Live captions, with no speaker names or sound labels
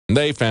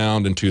They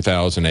found in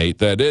 2008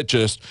 that it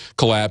just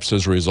collapsed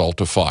as a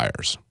result of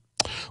fires.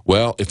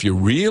 Well, if you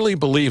really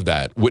believe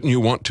that, wouldn't you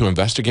want to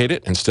investigate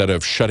it instead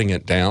of shutting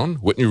it down?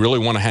 Wouldn't you really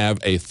want to have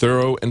a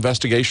thorough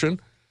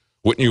investigation?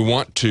 Wouldn't you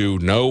want to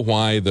know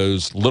why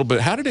those little bit,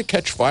 how did it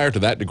catch fire to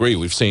that degree?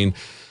 We've seen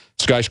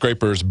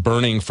skyscrapers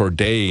burning for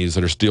days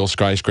that are steel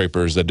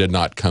skyscrapers that did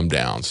not come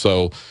down.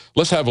 So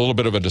let's have a little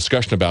bit of a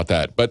discussion about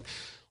that. But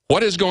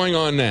what is going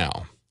on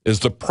now is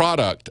the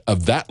product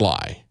of that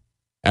lie.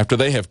 After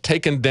they have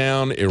taken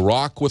down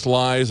Iraq with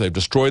lies, they've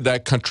destroyed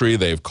that country,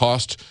 they've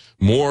cost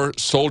more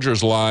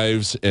soldiers'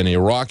 lives in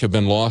Iraq have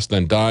been lost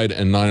than died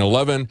in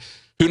 9/11.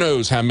 Who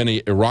knows how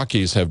many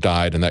Iraqis have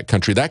died in that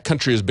country? That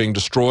country is being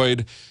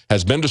destroyed,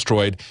 has been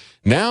destroyed.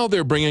 Now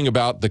they're bringing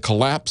about the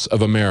collapse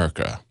of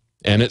America.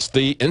 And it's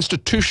the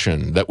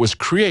institution that was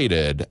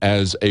created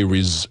as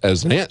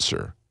an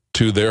answer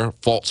to their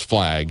false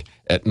flag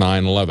at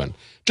 9/11.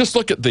 Just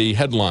look at the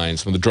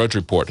headlines from the Drudge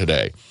Report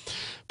today.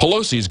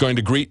 Pelosi is going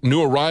to greet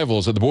new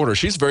arrivals at the border.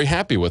 She's very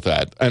happy with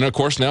that. And, of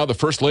course, now the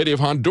First Lady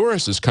of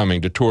Honduras is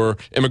coming to tour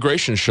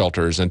immigration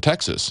shelters in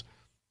Texas.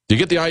 Do you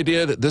get the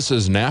idea that this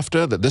is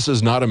NAFTA, that this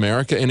is not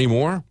America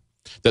anymore,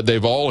 that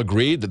they've all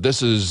agreed that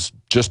this is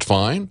just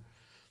fine?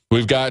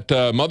 We've got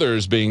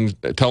mothers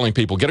telling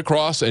people, get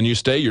across and you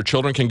stay, your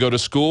children can go to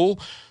school.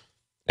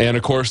 And,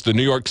 of course, the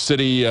New York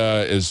City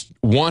is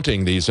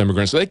wanting these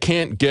immigrants. They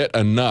can't get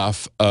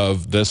enough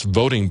of this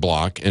voting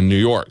bloc in New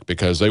York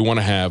because they want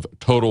to have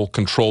total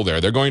control there.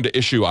 They're going to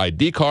issue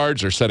ID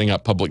cards. They're setting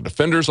up public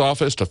defender's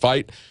office to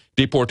fight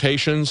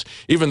deportations,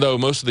 even though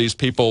most of these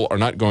people are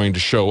not going to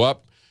show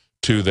up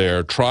to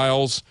their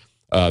trials.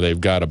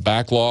 They've got a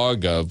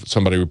backlog of,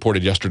 somebody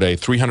reported yesterday,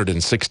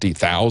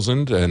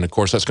 360,000. And, of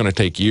course, that's going to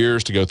take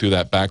years to go through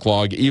that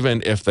backlog,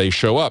 even if they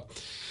show up.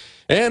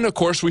 And, of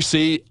course, we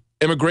see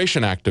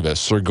immigration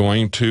activists are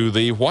going to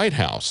the White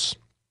House.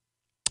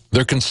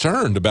 They're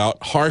concerned about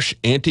harsh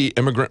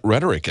anti-immigrant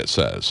rhetoric, it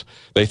says.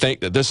 They think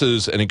that this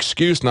is an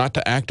excuse not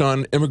to act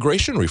on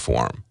immigration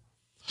reform.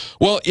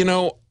 Well, you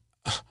know,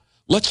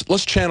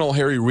 let's channel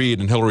Harry Reid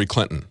and Hillary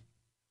Clinton.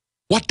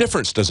 What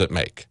difference does it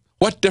make?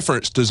 What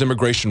difference does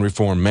immigration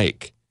reform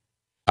make?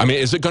 I mean,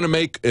 is it going to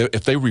make,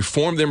 if they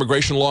reform the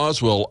immigration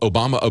laws, will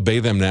Obama obey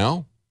them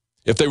now?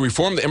 If they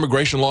reform the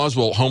immigration laws,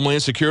 will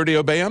Homeland Security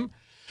obey them?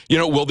 You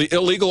know, will the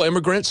illegal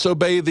immigrants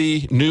obey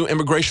the new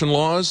immigration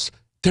laws?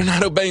 They're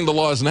not obeying the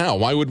laws now.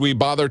 Why would we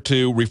bother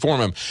to reform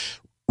them?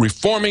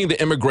 Reforming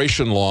the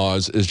immigration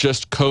laws is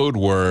just code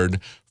word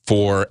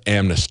for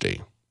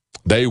amnesty.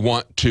 They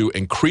want to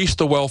increase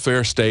the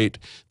welfare state.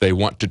 They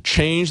want to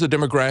change the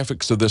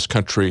demographics of this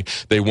country.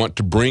 They want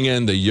to bring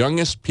in the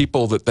youngest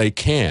people that they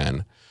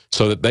can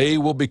so that they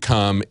will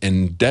become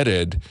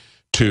indebted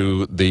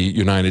to the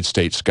United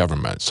States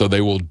government. So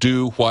they will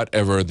do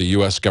whatever the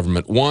U.S.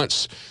 government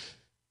wants.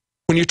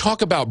 When you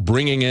talk about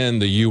bringing in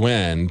the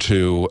UN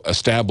to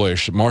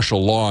establish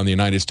martial law in the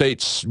United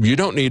States, you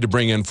don't need to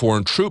bring in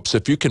foreign troops.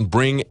 If you can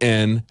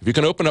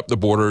open up the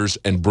borders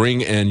and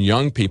bring in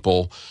young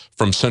people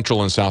from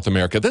Central and South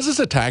America. This is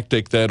a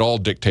tactic that all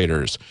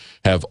dictators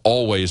have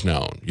always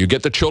known. You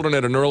get the children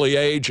at an early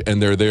age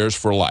and they're theirs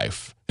for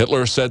life.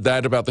 Hitler said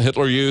that about the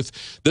Hitler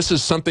Youth. This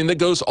is something that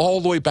goes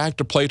all the way back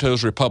to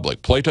Plato's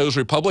Republic. Plato's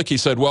Republic, he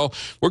said, well,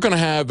 we're going to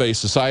have a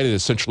society that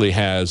essentially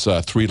has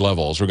three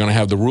levels. We're going to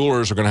have the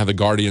rulers, we're going to have the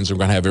guardians, we're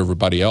going to have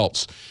everybody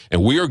else.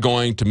 And we are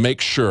going to make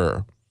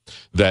sure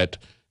that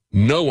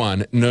no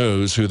one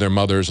knows who their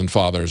mothers and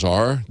fathers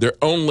are. Their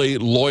only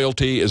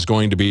loyalty is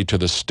going to be to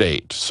the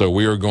state. So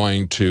we are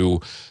going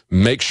to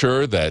make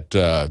sure that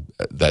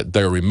that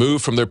they're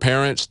removed from their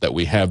parents, that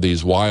we have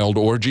these wild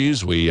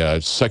orgies. We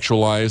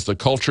sexualize the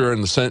culture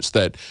in the sense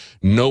that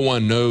no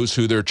one knows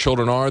who their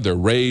children are. They're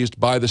raised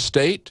by the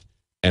state,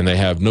 and they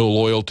have no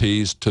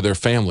loyalties to their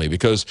family.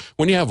 Because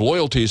when you have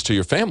loyalties to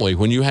your family,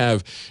 when you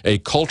have a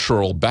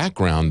cultural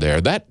background there,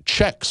 that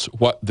checks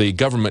what the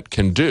government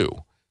can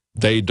do.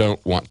 They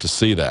don't want to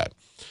see that.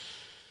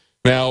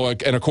 Now,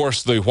 and of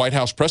course, the White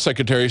House press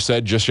secretary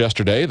said just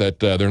yesterday that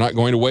they're not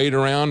going to wait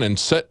around and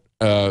sit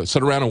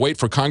around and wait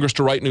for Congress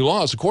to write new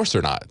laws. Of course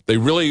they're not. They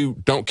really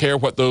don't care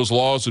what those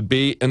laws would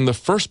be in the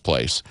first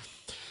place.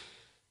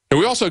 And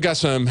we also got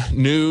some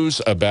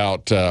news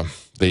about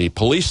the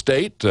police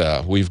state.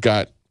 We've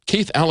got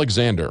Keith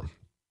Alexander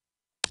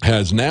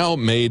has now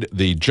made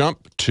the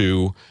jump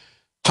to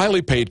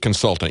highly paid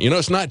consultant. You know,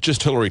 it's not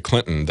just Hillary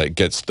Clinton that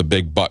gets the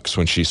big bucks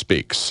when she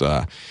speaks.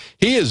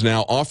 He is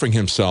now offering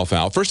himself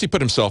out. First, he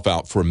put himself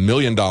out for $1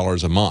 million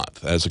a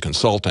month as a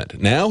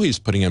consultant. Now he's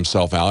putting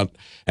himself out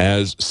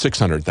as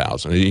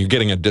 $600,000. You're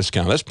getting a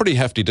discount. That's a pretty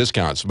hefty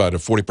discount. It's about a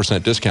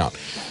 40% discount.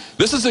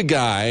 This is a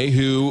guy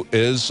who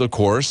is, of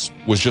course,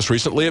 was just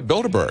recently at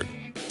Bilderberg,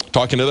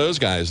 talking to those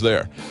guys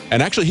there.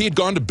 And actually, he had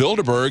gone to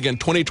Bilderberg in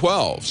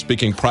 2012,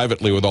 speaking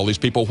privately with all these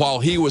people while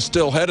he was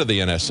still head of the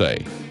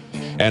NSA.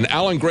 And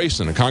Alan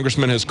Grayson, a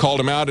congressman, has called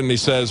him out, and he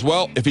says,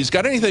 well, if he's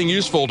got anything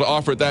useful to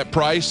offer at that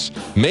price,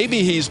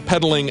 maybe he's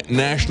peddling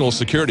national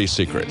security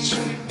secrets,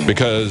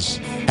 because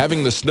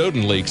having the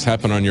Snowden leaks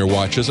happen on your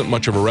watch isn't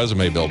much of a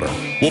resume builder.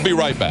 We'll be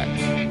right back.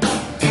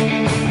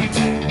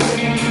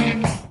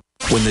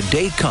 When the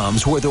day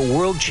comes where the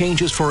world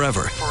changes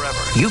forever,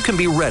 you can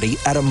be ready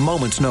at a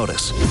moment's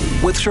notice.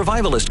 With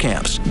Survivalist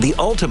Camps, the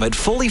ultimate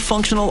fully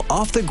functional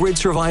off-the-grid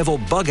survival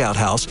bug-out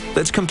house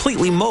that's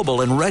completely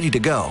mobile and ready to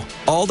go.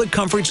 All the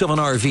comforts of an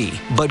RV,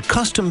 but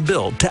custom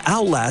built to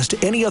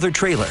outlast any other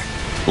trailer.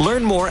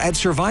 Learn more at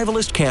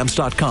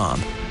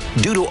survivalistcamps.com.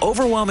 Due to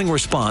overwhelming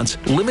response,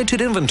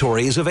 limited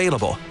inventory is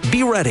available.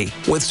 Be ready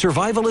with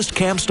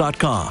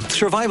survivalistcamps.com.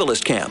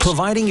 Survivalist Camps,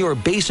 providing your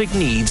basic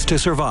needs to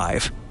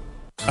survive.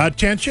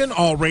 Attention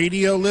all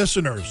radio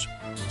listeners.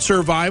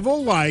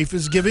 Survival Life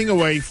is giving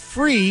away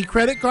free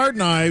credit card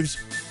knives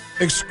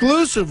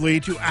exclusively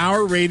to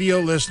our radio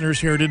listeners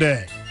here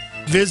today.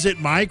 Visit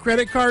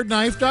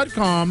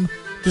mycreditcardknife.com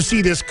to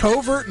see this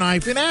covert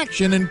knife in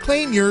action and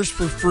claim yours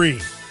for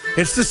free.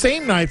 It's the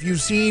same knife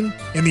you've seen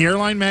in the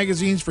airline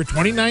magazines for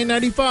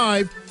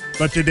 $29.95,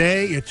 but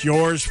today it's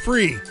yours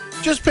free.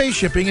 Just pay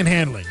shipping and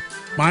handling.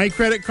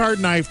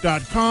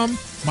 mycreditcardknife.com,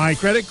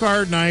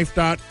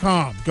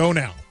 mycreditcardknife.com. Go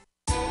now.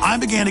 I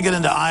began to get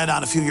into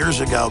iodine a few years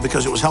ago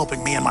because it was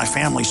helping me and my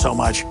family so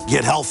much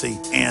get healthy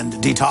and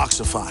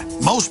detoxify.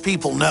 Most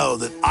people know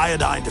that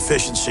iodine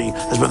deficiency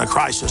has been a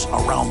crisis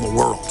around the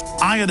world.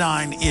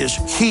 Iodine is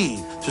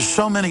key to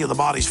so many of the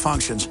body's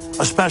functions,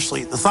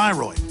 especially the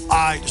thyroid.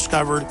 I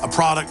discovered a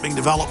product being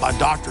developed by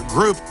Dr.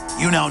 Group.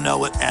 You now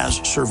know it as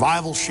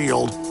Survival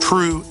Shield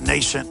True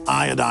Nascent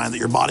Iodine that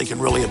your body can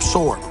really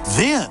absorb.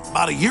 Then,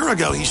 about a year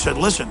ago, he said,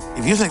 listen,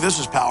 if you think this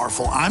is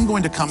powerful, I'm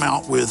going to come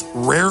out with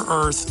rare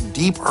earth,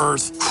 deep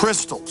earth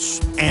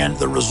crystals. And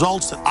the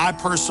results that I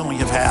personally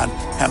have had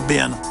have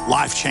been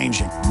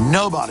life-changing.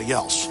 Nobody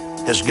else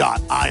has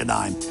got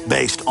iodine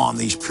based on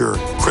these pure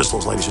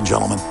crystals, ladies and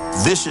gentlemen.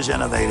 This is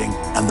innovating,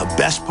 and the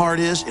best part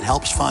is it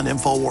helps fund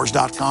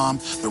Infowars.com,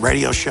 the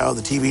radio show,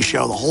 the TV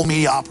show, the whole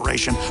media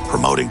operation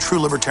promoting true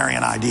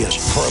libertarian ideas.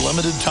 For a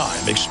limited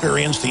time,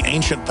 experience the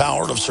ancient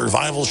power of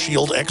Survival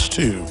Shield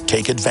X2.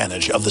 Take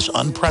advantage of this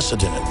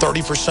unprecedented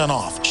 30%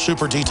 off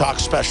super detox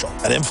special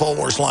at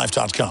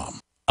InfoWarsLife.com.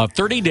 A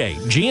 30-day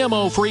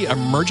GMO-free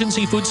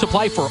emergency food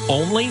supply for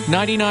only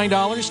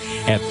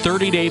 $99 at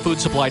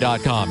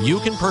 30dayfoodsupply.com. You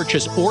can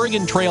purchase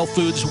Oregon Trail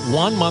Foods'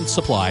 1-month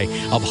supply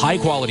of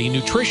high-quality,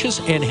 nutritious,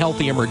 and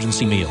healthy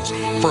emergency meals.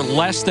 For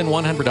less than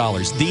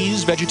 $100,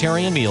 these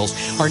vegetarian meals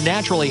are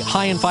naturally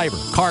high in fiber,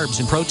 carbs,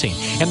 and protein,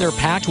 and they're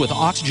packed with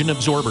oxygen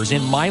absorbers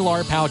in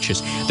Mylar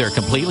pouches. They're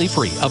completely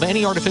free of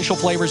any artificial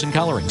flavors and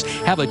colorings,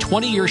 have a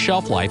 20-year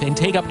shelf life, and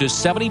take up to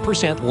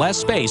 70% less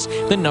space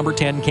than number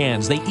 10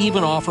 cans. They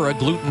even offer a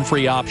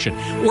gluten-free option.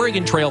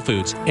 Oregon Trail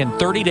Foods and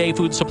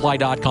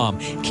 30dayfoodsupply.com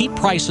keep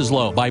prices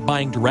low by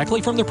buying directly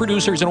from the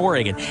producers in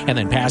Oregon and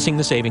then passing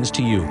the savings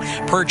to you.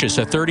 Purchase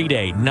a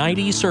 30-day,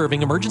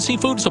 90-serving emergency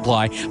food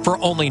supply for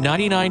only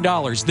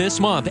 $99 this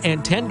month,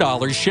 and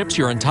 $10 ships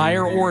your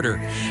entire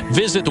order.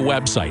 Visit the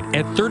website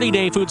at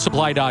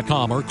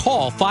 30dayfoodsupply.com or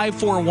call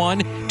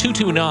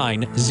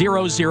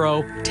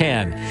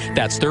 541-229-0010.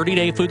 That's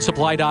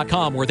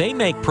 30dayfoodsupply.com, where they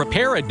make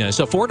preparedness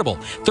affordable.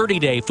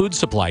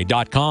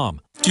 30dayfoodsupply.com.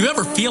 Do you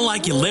ever feel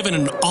like you live in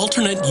an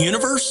alternate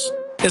universe?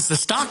 As the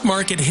stock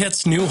market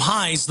hits new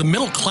highs, the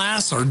middle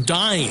class are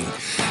dying.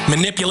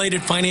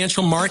 Manipulated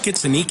financial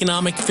markets and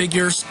economic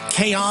figures,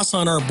 chaos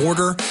on our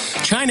border,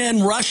 China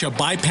and Russia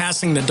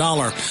bypassing the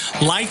dollar.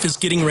 Life is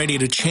getting ready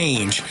to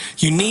change.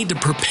 You need to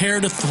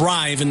prepare to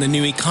thrive in the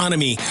new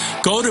economy.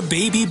 Go to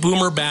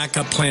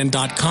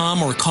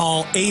babyboomerbackupplan.com or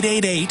call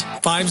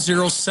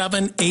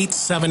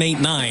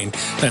 888-507-8789.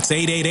 That's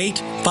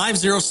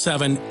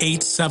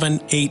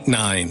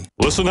 888-507-8789.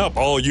 Listen up,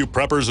 all you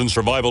preppers and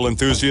survival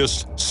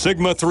enthusiasts.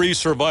 Sigma 3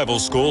 Survival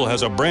School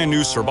has a brand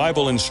new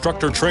survival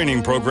instructor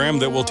training program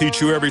that will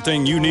teach you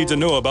everything you need to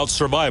know about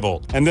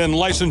survival, and then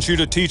license you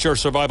to teach our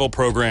survival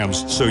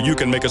programs so you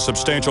can make a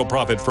substantial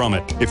profit from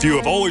it. If you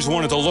have always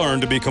wanted to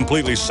learn to be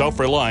completely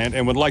self-reliant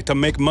and would like to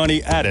make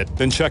money at it,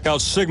 then check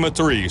out Sigma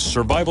 3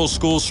 Survival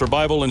School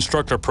Survival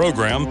Instructor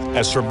Program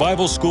at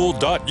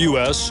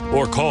survivalschool.us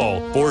or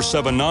call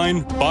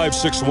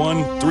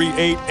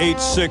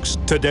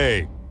 479-561-3886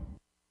 today.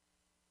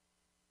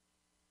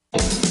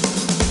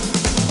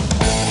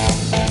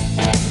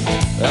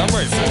 I'm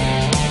ready, sir.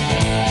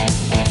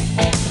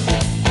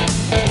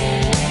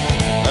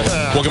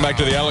 Welcome back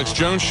to the Alex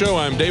Jones Show.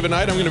 I'm David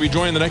Knight. I'm going to be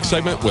joining the next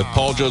segment with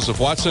Paul Joseph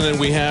Watson, and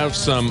we have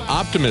some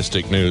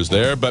optimistic news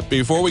there. But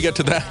before we get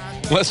to that,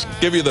 let's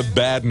give you the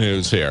bad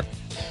news here.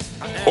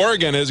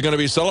 Oregon is going to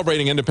be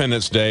celebrating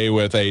Independence Day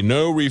with a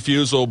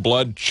no-refusal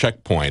blood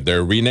checkpoint.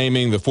 They're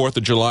renaming the 4th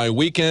of July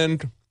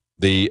weekend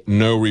the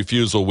No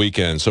Refusal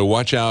Weekend. So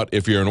watch out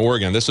if you're in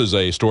Oregon. This is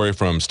a story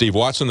from Steve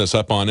Watson that's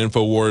up on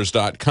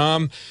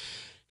Infowars.com.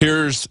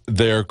 Here's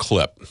their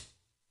clip.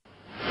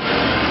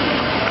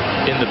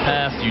 In the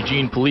past,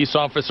 Eugene police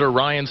officer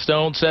Ryan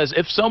Stone says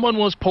if someone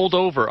was pulled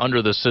over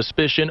under the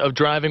suspicion of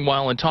driving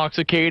while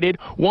intoxicated,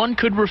 one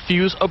could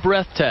refuse a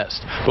breath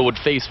test, but would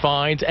face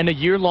fines and a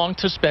year-long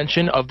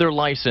suspension of their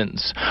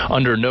license.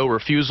 Under no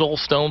refusal,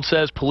 Stone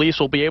says police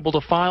will be able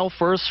to file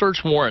for a search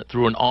warrant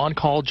through an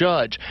on-call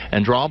judge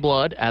and draw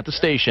blood at the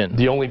station.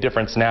 The only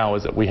difference now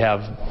is that we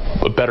have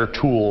a better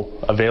tool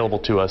available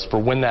to us for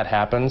when that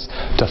happens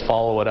to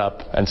follow it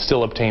up and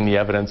still obtain the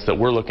evidence that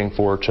we're looking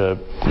for to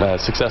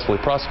successfully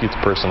prosecute the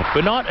person.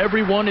 But not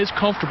everyone is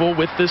comfortable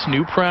with this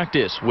new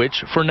practice,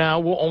 which for now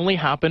will only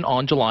happen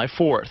on July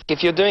 4th.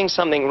 If you're doing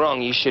something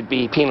wrong, you should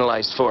be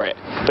penalized for it.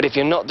 But if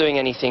you're not doing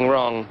anything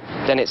wrong,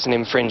 then it's an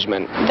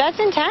infringement. That's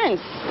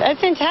intense.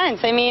 That's intense.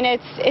 I mean,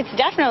 it's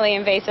definitely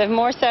invasive,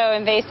 more so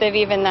invasive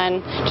even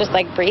than just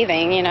like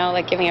breathing, you know,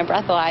 like giving a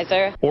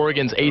breathalyzer.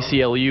 Oregon's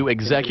ACLU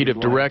Executive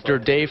Director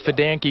Dave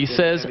Fidanki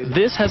says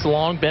this has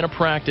long been a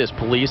practice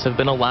police have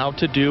been allowed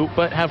to do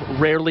but have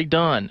rarely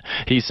done.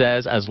 He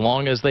says as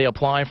long as they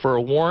apply for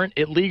a warrant,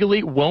 it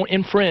legally won't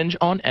infringe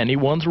on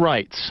anyone's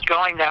rights.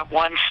 Going that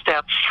one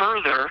step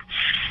further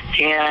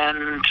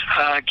and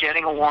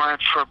getting a warrant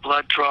for a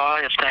blood draw,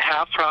 if they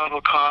have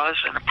probable cause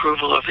and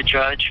approval of a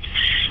judge,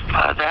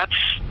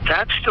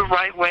 that's the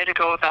right way to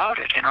go about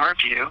it, in our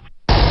view.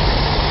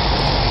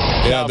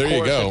 Yeah, there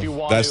you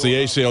go. That's the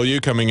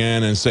ACLU coming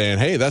in and saying,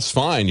 hey, that's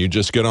fine. You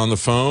just get on the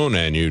phone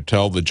and you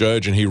tell the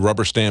judge and he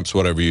rubber stamps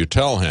whatever you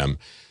tell him.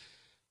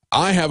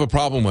 I have a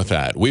problem with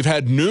that. We've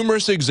had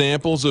numerous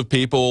examples of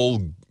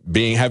people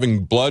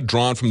having blood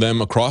drawn from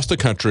them across the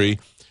country,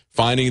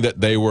 finding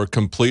that they were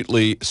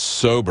completely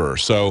sober.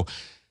 So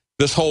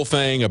this whole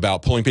thing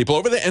about pulling people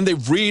over there, and they've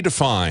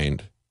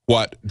redefined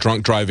what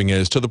drunk driving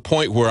is to the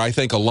point where I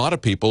think a lot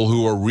of people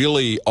who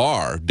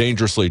are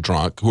dangerously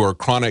drunk, who are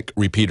chronic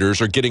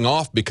repeaters, are getting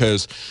off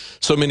because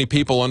so many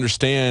people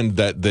understand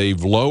that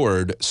they've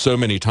lowered so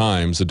many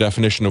times the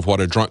definition of what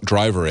a drunk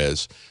driver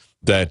is,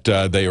 that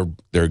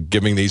they're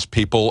giving these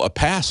people a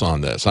pass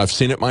on this. I've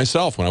seen it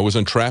myself when I was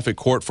in traffic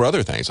court for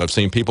other things. I've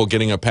seen people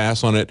getting a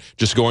pass on it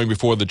just going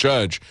before the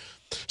judge.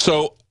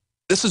 So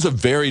this is a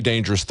very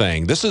dangerous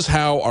thing. This is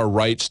how our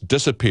rights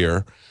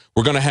disappear.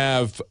 We're going to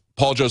have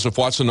Paul Joseph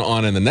Watson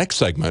on in the next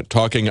segment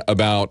talking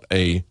about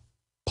a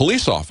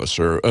police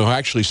officer who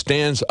actually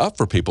stands up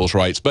for people's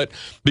rights. But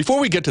before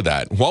we get to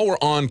that, while we're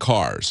on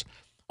cars,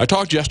 I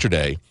talked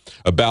yesterday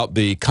about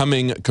the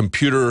coming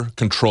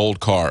computer-controlled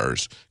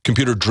cars,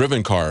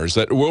 computer-driven cars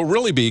that will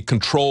really be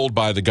controlled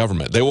by the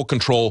government. They will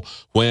control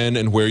when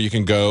and where you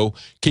can go,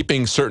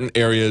 keeping certain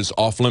areas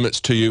off limits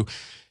to you.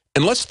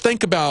 And let's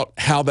think about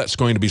how that's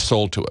going to be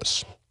sold to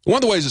us. One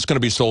of the ways it's going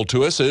to be sold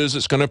to us is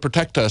it's going to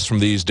protect us from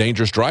these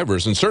dangerous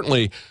drivers. And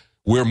certainly,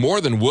 we're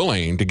more than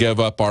willing to give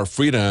up our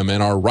freedom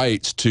and our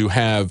rights to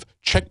have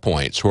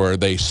checkpoints where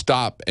they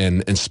stop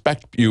and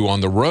inspect you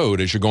on the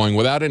road as you're going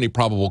without any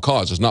probable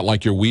cause. It's not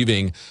like you're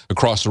weaving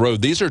across the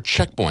road. These are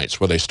checkpoints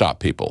where they stop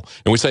people.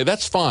 And we say,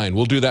 that's fine.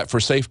 We'll do that for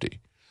safety.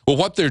 Well,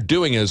 what they're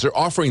doing is they're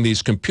offering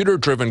these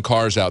computer-driven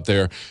cars out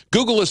there.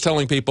 Google is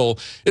telling people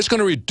it's going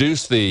to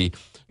reduce the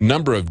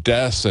number of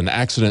deaths and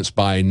accidents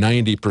by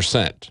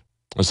 90%.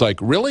 It's like,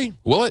 really?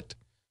 Will it?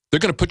 They're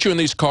going to put you in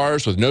these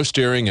cars with no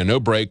steering and no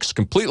brakes,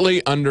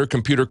 completely under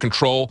computer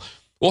control.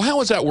 Well,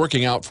 how is that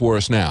working out for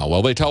us now?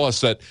 Well, they tell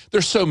us that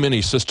there's so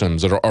many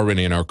systems that are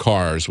already in our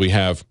cars. We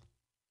have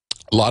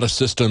a lot of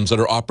systems that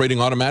are operating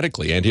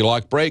automatically,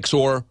 anti-lock brakes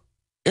or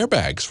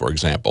airbags, for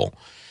example.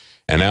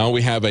 And now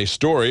we have a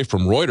story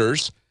from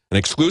Reuters, an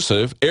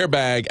exclusive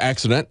airbag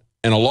accident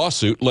and a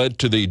lawsuit led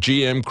to the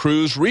GM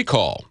Cruise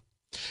recall.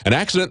 An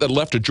accident that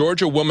left a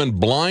Georgia woman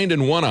blind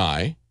in one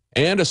eye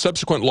and a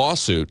subsequent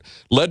lawsuit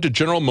led to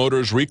General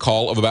Motors'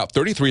 recall of about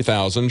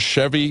 33,000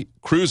 Chevy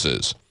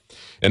Cruises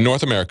in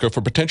North America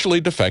for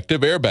potentially defective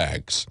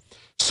airbags.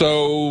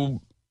 So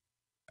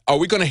are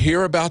we going to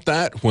hear about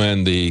that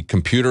when the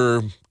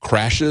computer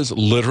crashes,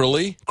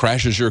 literally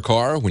crashes your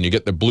car, when you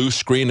get the blue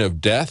screen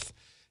of death,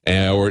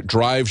 or it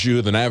drives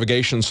you, the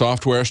navigation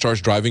software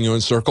starts driving you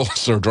in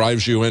circles or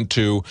drives you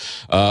into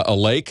a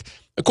lake?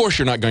 Of course,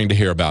 you're not going to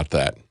hear about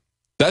that.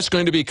 That's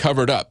going to be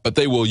covered up, but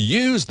they will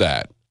use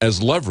that as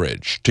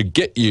leverage to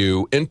get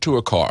you into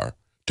a car,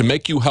 to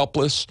make you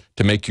helpless,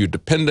 to make you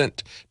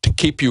dependent, to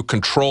keep you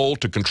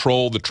controlled, to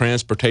control the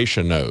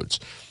transportation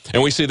nodes.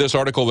 And we see this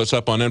article that's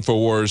up on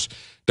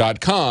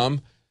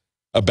Infowars.com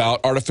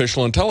about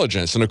artificial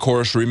intelligence. And of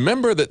course,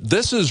 remember that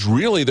this is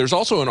really, there's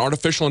also an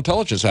artificial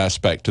intelligence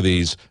aspect to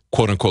these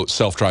quote-unquote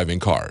self-driving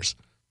cars.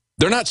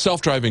 They're not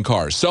self-driving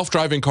cars.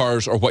 Self-driving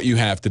cars are what you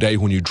have today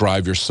when you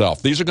drive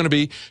yourself. These are going to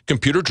be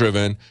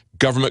computer-driven,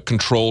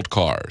 government-controlled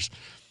cars.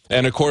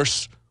 And of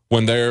course,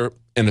 when they're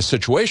in a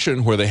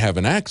situation where they have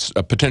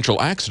a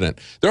potential accident,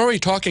 they're already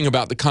talking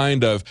about the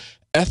kind of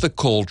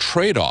ethical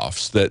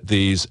trade-offs that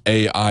these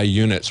AI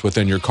units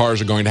within your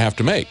cars are going to have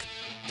to make.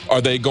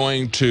 Are they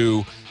going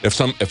to, if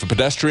a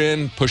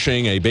pedestrian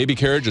pushing a baby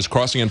carriage is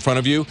crossing in front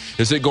of you,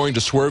 is it going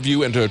to swerve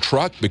you into a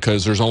truck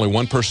because there's only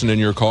one person in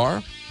your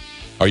car?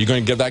 Are you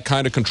going to give that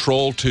kind of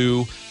control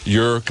to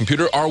your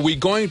computer? Are we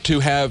going to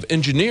have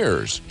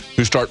engineers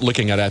who start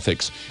looking at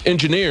ethics?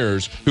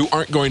 Engineers who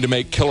aren't going to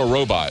make killer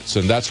robots.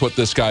 And that's what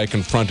this guy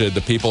confronted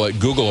the people at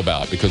Google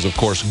about, because, of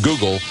course,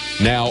 Google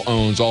now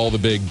owns all the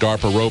big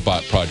DARPA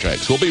robot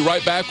projects. We'll be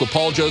right back with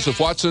Paul Joseph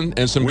Watson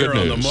and some good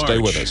news. Stay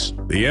with us.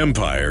 The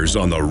empire's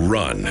on the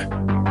run.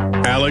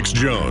 Alex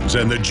Jones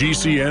and the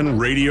GCN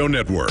Radio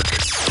Network.